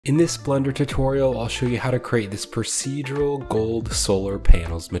In this Blender tutorial, I'll show you how to create this procedural gold solar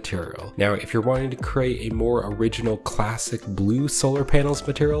panels material. Now, if you're wanting to create a more original classic blue solar panels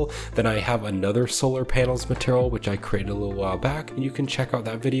material, then I have another solar panels material which I created a little while back, and you can check out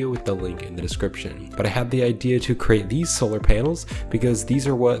that video with the link in the description. But I had the idea to create these solar panels because these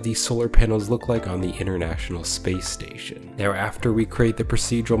are what these solar panels look like on the International Space Station. Now, after we create the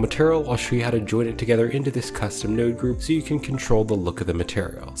procedural material, I'll show you how to join it together into this custom node group so you can control the look of the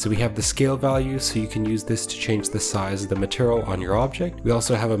material. So we have the scale value, so you can use this to change the size of the material on your object. We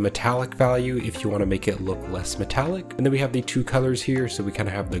also have a metallic value if you want to make it look less metallic. And then we have the two colors here, so we kind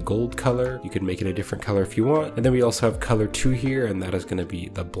of have the gold color. You can make it a different color if you want. And then we also have color 2 here, and that is going to be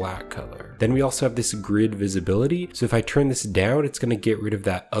the black color. Then we also have this grid visibility. So if I turn this down, it's going to get rid of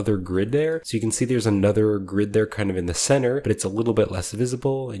that other grid there. So you can see there's another grid there kind of in the center, but it's a little bit less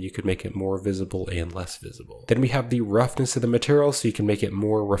visible, and you could make it more visible and less visible. Then we have the roughness of the material, so you can make it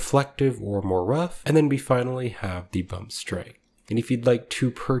more reflective or more rough. And then we finally have the bump strength. And if you'd like to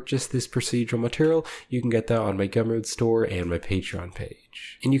purchase this procedural material, you can get that on my Gumroad store and my Patreon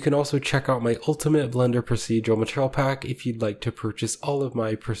page. And you can also check out my Ultimate Blender Procedural Material Pack if you'd like to purchase all of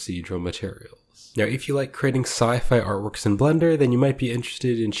my procedural materials. Now, if you like creating sci-fi artworks in Blender, then you might be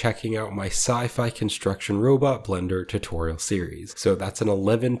interested in checking out my Sci-Fi Construction Robot Blender tutorial series. So that's an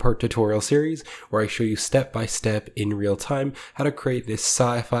 11-part tutorial series where I show you step by step in real time how to create this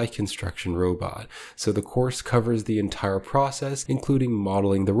sci-fi construction robot. So the course covers the entire process, including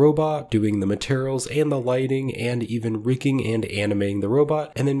modeling the robot, doing the materials and the lighting, and even rigging and animating the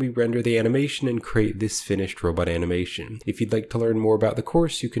robot. And then we render the animation and create this finished robot animation. If you'd like to learn more about the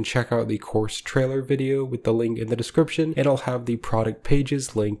course, you can check out the course trailer video with the link in the description, and I'll have the product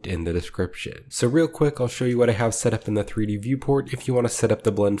pages linked in the description. So real quick, I'll show you what I have set up in the 3D viewport if you want to set up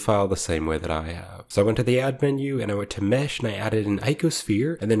the blend file the same way that I have. So I went to the add menu and I went to mesh and I added an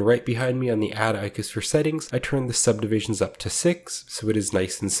icosphere, and then right behind me on the add icosphere settings, I turned the subdivisions up to 6 so it is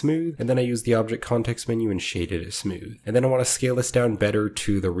nice and smooth, and then I used the object context menu and shaded it smooth. And then I want to scale this down better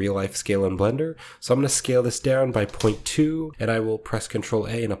to the real life scale in Blender, so I'm going to scale this down by 0.2, and I will press Ctrl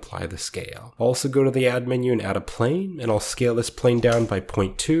A and apply the scale. Also go to the add menu and add a plane, and I'll scale this plane down by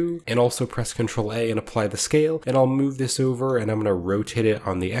 0.2, and also press Ctrl A and apply the scale, and I'll move this over and I'm going to rotate it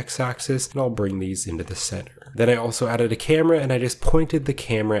on the x-axis, and I'll bring these into the center. Then I also added a camera, and I just pointed the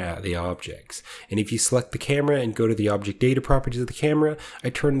camera at the objects. And if you select the camera and go to the object data properties of the camera, I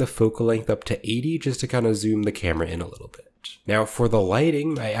turn the focal length up to 80 just to kind of zoom the camera in a little bit. Now for the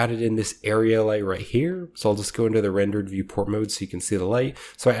lighting, I added in this area light right here. So I'll just go into the rendered viewport mode so you can see the light.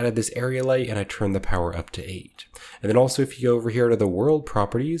 So I added this area light and I turned the power up to 8. And then also if you go over here to the world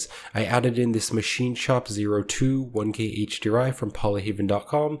properties, I added in this Machine Shop 02 1K HDRI from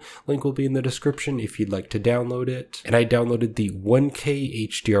polyhaven.com. Link will be in the description if you'd like to download it. And I downloaded the 1K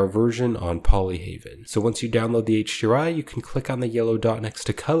HDR version on Polyhaven. So once you download the HDRI, you can click on the yellow dot next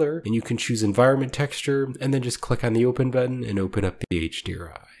to color, and you can choose environment texture, and then just click on the open button and open up the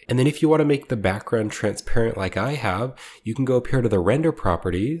HDRI. And then if you want to make the background transparent like I have, you can go up here to the render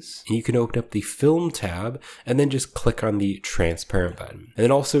properties, and you can open up the film tab and then just click on the transparent button. And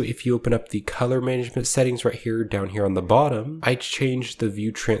then also if you open up the color management settings right here down here on the bottom, I changed the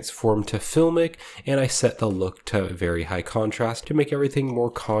view transform to filmic, and I set the look to very high contrast to make everything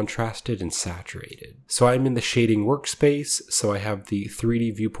more contrasted and saturated. So I'm in the shading workspace, so I have the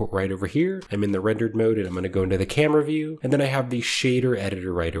 3D viewport right over here. I'm in the rendered mode and I'm going to go into the camera view, and then I have the shader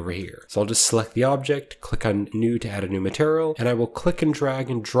editor right over here. So I'll just select the object, click on new to add a new material, and I will click and drag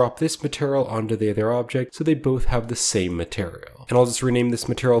and drop this material onto the other object so they both have the same material. And I'll just rename this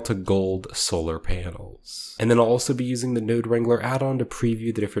material to Gold Solar Panels. And then I'll also be using the Node Wrangler add-on to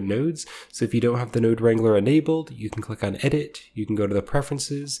preview the different nodes. So if you don't have the Node Wrangler enabled, you can click on Edit, you can go to the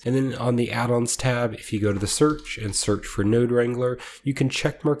Preferences, and then on the Add-ons tab, if you go to the Search and search for Node Wrangler, you can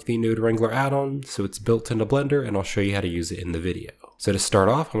checkmark the Node Wrangler add-on so it's built into Blender, and I'll show you how to use it in the video. So to start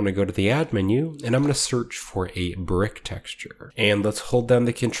off, I'm going to go to the add menu and I'm going to search for a brick texture. And let's hold down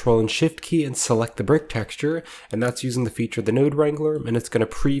the Control and Shift key and select the brick texture. And that's using the feature of the Node Wrangler, and it's going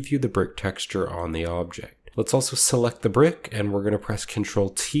to preview the brick texture on the object. Let's also select the brick, and we're going to press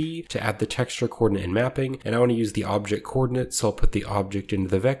Ctrl T to add the texture coordinate and mapping. And I want to use the object coordinates, so I'll put the object into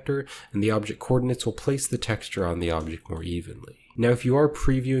the vector, and the object coordinates will place the texture on the object more evenly. Now if you are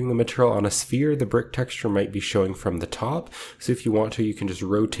previewing the material on a sphere, the brick texture might be showing from the top, so if you want to, you can just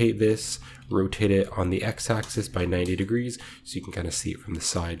rotate this, rotate it on the x-axis by 90 degrees so you can kind of see it from the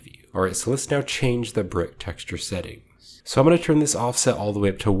side view. Alright, so let's now change the brick texture settings. So I'm going to turn this offset all the way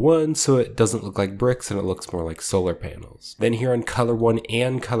up to 1 so it doesn't look like bricks and it looks more like solar panels. Then here on color 1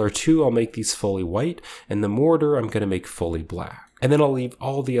 and color 2, I'll make these fully white, and the mortar I'm going to make fully black. And then I'll leave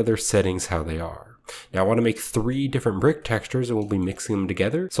all the other settings how they are. Now I want to make 3 different brick textures and we'll be mixing them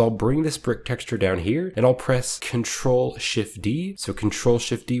together. So I'll bring this brick texture down here and I'll press Control Shift D. So Control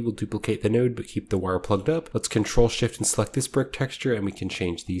Shift D will duplicate the node but keep the wire plugged up. Let's Control Shift and select this brick texture and we can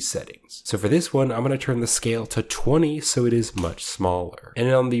change these settings. So for this one, I'm going to turn the scale to 20 so it is much smaller. And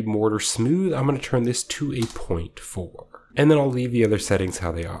on the mortar smooth, I'm going to turn this to a 0.4. And then I'll leave the other settings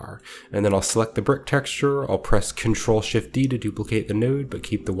how they are. And then I'll select the brick texture, I'll press Control Shift D to duplicate the node but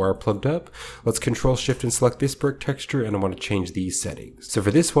keep the wire plugged up. Let's Control Shift and select this brick texture and I want to change these settings. So for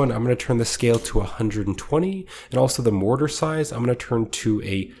this one, I'm going to turn the scale to 120 and also the mortar size, I'm going to turn to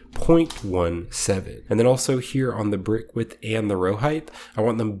a 0.17. And then also here on the brick width and the row height, I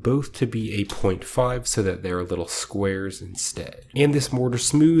want them both to be a 0.5 so that they're little squares instead. And this mortar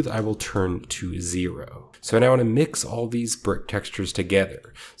smooth, I will turn to 0. So now I want to mix all these brick textures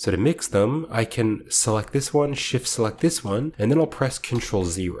together. So to mix them, I can select this one, shift select this one, and then I'll press Control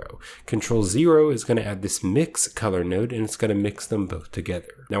 0. Control 0 is going to add this mix color node and it's going to mix them both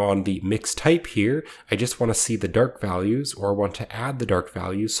together. Now on the mix type here, I just want to see the dark values or I want to add the dark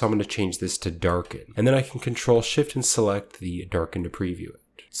values. So I'm going to change this to darken. And then I can Control Shift and select the darken to preview it.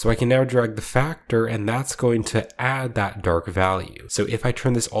 So I can now drag the factor and that's going to add that dark value. So if I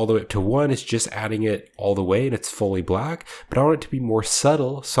turn this all the way up to 1, it's just adding it all the way and it's fully black, but I want it to be more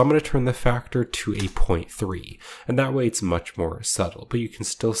subtle. So I'm going to turn the factor to a 0.3 and that way it's much more subtle, but you can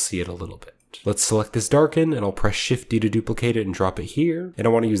still see it a little bit. Let's select this darken and I'll press Shift D to duplicate it and drop it here. And I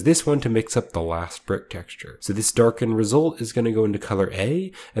want to use this one to mix up the last brick texture. So this darken result is going to go into color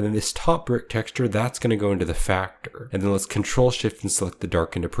A, and then this top brick texture, that's going to go into the factor. And then let's Control Shift and select the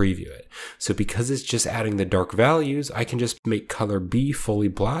darken to preview it. So because it's just adding the dark values, I can just make color B fully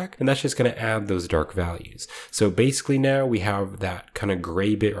black, and that's just going to add those dark values. So basically now we have that kind of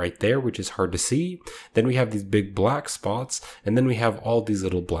gray bit right there, which is hard to see. Then we have these big black spots, and then we have all these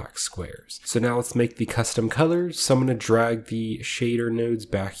little black squares. So now let's make the custom colors. So I'm going to drag the shader nodes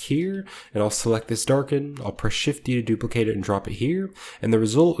back here and I'll select this darken. I'll press Shift D to duplicate it and drop it here. And the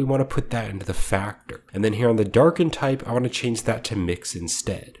result, we want to put that into the factor. And then here on the darken type, I want to change that to mix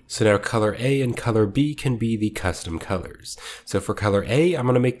instead. So now color A and color B can be the custom colors. So for color A, I'm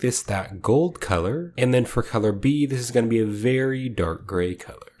going to make this that gold color. And then for color B, this is going to be a very dark gray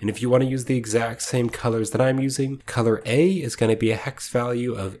color. And if you want to use the exact same colors that I'm using, color A is going to be a hex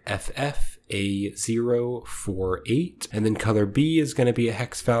value of FF A048, and then color B is going to be a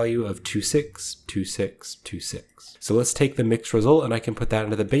hex value of 262626. So let's take the mixed result and I can put that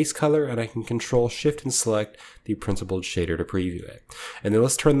into the base color and I can Control Shift and select the principled shader to preview it. And then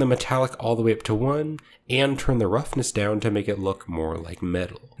let's turn the metallic all the way up to 1 and turn the roughness down to make it look more like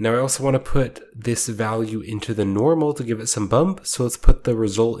metal. Now I also want to put this value into the normal to give it some bump. So let's put the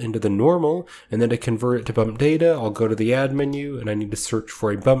result into the normal, and then to convert it to bump data, I'll go to the add menu and I need to search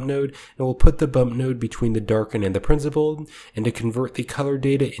for a bump node, and we'll put the bump node between the darken and the principled. And to convert the color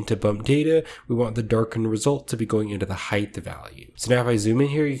data into bump data, we want the darken result to be going into the height value. So now if I zoom in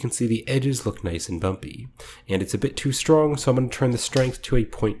here, you can see the edges look nice and bumpy, and it's a bit too strong, so I'm going to turn the strength to a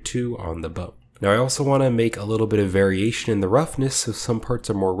 0.2 on the bump. Now I also want to make a little bit of variation in the roughness, so some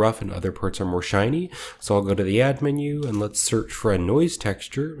parts are more rough and other parts are more shiny. So I'll go to the add menu and let's search for a noise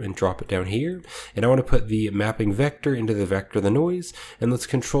texture and drop it down here. And I want to put the mapping vector into the vector of the noise, and let's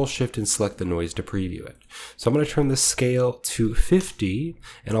Control Shift and select the noise to preview it. So I'm going to turn the scale to 50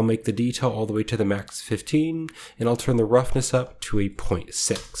 and I'll make the detail all the way to the max 15, and I'll turn the roughness up to a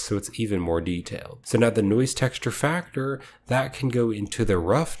 0.6 so it's even more detailed. So now the noise texture factor, that can go into the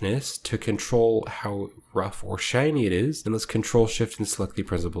roughness to control how rough or shiny it is, and let's Control Shift and select the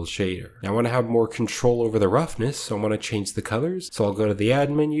principled shader. Now I want to have more control over the roughness, so I want to change the colors. So I'll go to the add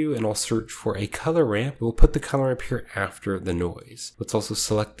menu and I'll search for a color ramp. We'll put the color ramp here after the noise. Let's also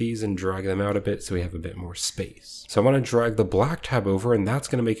select these and drag them out a bit so we have a bit more space. So I want to drag the black tab over, and that's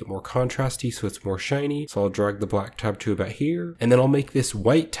going to make it more contrasty so it's more shiny. So I'll drag the black tab to about here, and then I'll make this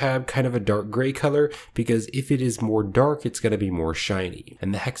white tab kind of a dark gray color, because if it is more dark, it's going to be more shiny.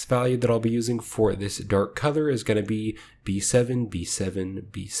 And the hex value that I'll be using for this dark color is going to be B7, B7,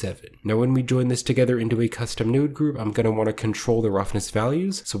 B7. Now when we join this together into a custom node group, I'm going to want to control the roughness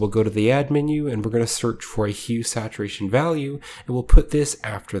values. So we'll go to the add menu and we're going to search for a hue saturation value, and we'll put this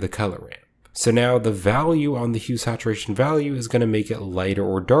after the color ramp. So now the value on the hue saturation value is going to make it lighter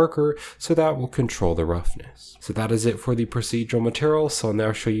or darker, so that will control the roughness. So that is it for the procedural material. So I'll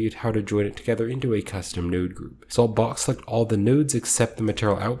now show you how to join it together into a custom node group. So I'll box select all the nodes except the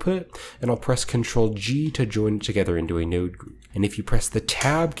material output, and I'll press Ctrl G to join it together into a node group. And if you press the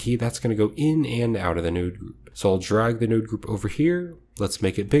tab key, that's going to go in and out of the node group. So I'll drag the node group over here, Let's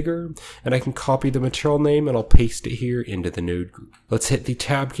make it bigger, and I can copy the material name and I'll paste it here into the node group. Let's hit the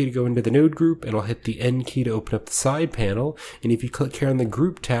tab key to go into the node group, and I'll hit the N key to open up the side panel, and if you click here on the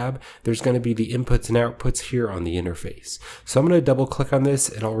group tab, there's going to be the inputs and outputs here on the interface. So I'm going to double click on this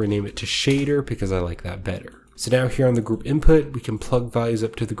and I'll rename it to shader because I like that better. So now here on the group input, we can plug values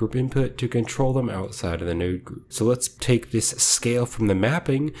up to the group input to control them outside of the node group. So let's take this scale from the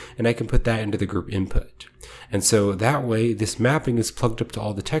mapping and I can put that into the group input. And so that way this mapping is plugged up to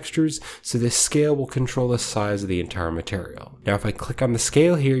all the textures, so this scale will control the size of the entire material. Now if I click on the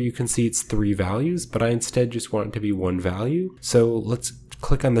scale here, you can see it's 3 values, but I instead just want it to be 1 value. So let's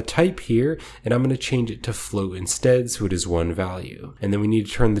click on the type here, and I'm going to change it to float instead, so it is 1 value. And then we need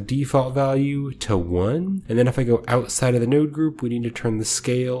to turn the default value to 1. And then if I go outside of the node group, we need to turn the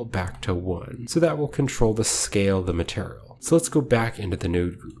scale back to 1. So that will control the scale of the material. So let's go back into the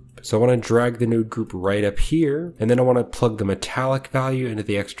node group. So I want to drag the node group right up here, and then I want to plug the metallic value into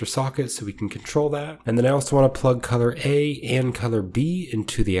the extra socket so we can control that. And then I also want to plug color A and color B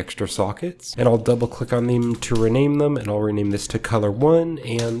into the extra sockets, and I'll double click on them to rename them, and I'll rename this to color 1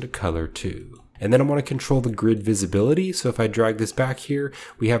 and color 2. And then I want to control the grid visibility, so if I drag this back here,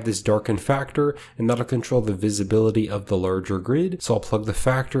 we have this darken factor, and that'll control the visibility of the larger grid. So I'll plug the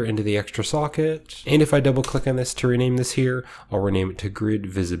factor into the extra socket, and if I double click on this to rename this here, I'll rename it to grid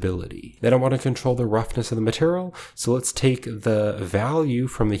visibility. Then I want to control the roughness of the material, so let's take the value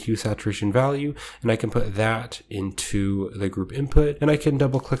from the hue saturation value, and I can put that into the group input, and I can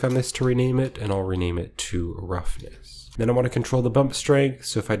double click on this to rename it, and I'll rename it to roughness. Then I want to control the bump strength,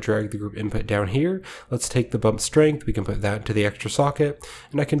 so if I drag the group input down here, let's take the bump strength, we can put that into the extra socket,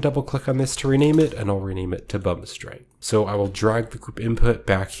 and I can double click on this to rename it, and I'll rename it to bump strength. So I will drag the group input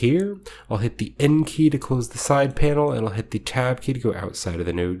back here, I'll hit the N key to close the side panel, and I'll hit the tab key to go outside of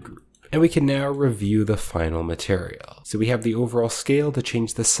the node group. And we can now review the final material. So we have the overall scale to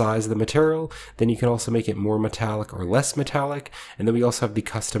change the size of the material, then you can also make it more metallic or less metallic, and then we also have the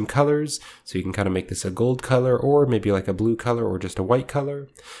custom colors, so you can kind of make this a gold color, or maybe like a blue color, or just a white color.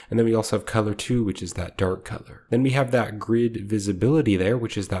 And then we also have color 2, which is that dark color. Then we have that grid visibility there,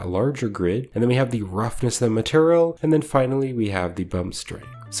 which is that larger grid, and then we have the roughness of the material, and then finally we have the bump strength.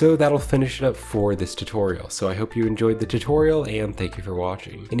 So that'll finish it up for this tutorial. So I hope you enjoyed the tutorial, and thank you for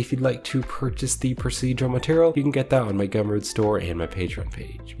watching. And if you'd like to purchase the procedural material, you can get that on my Gumroad store and my Patreon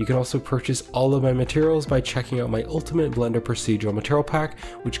page. You can also purchase all of my materials by checking out my Ultimate Blender Procedural Material Pack,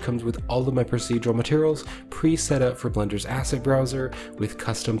 which comes with all of my procedural materials pre-set up for Blender's asset browser with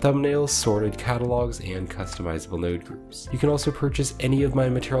custom thumbnails, sorted catalogs, and customizable node groups. You can also purchase any of my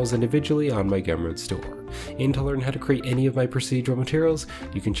materials individually on my Gumroad store. And to learn how to create any of my procedural materials,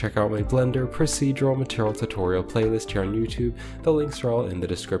 you can check out my Blender procedural material tutorial playlist here on YouTube. The links are all in the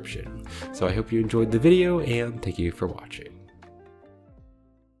description. So I hope you enjoyed the video, and thank you for watching.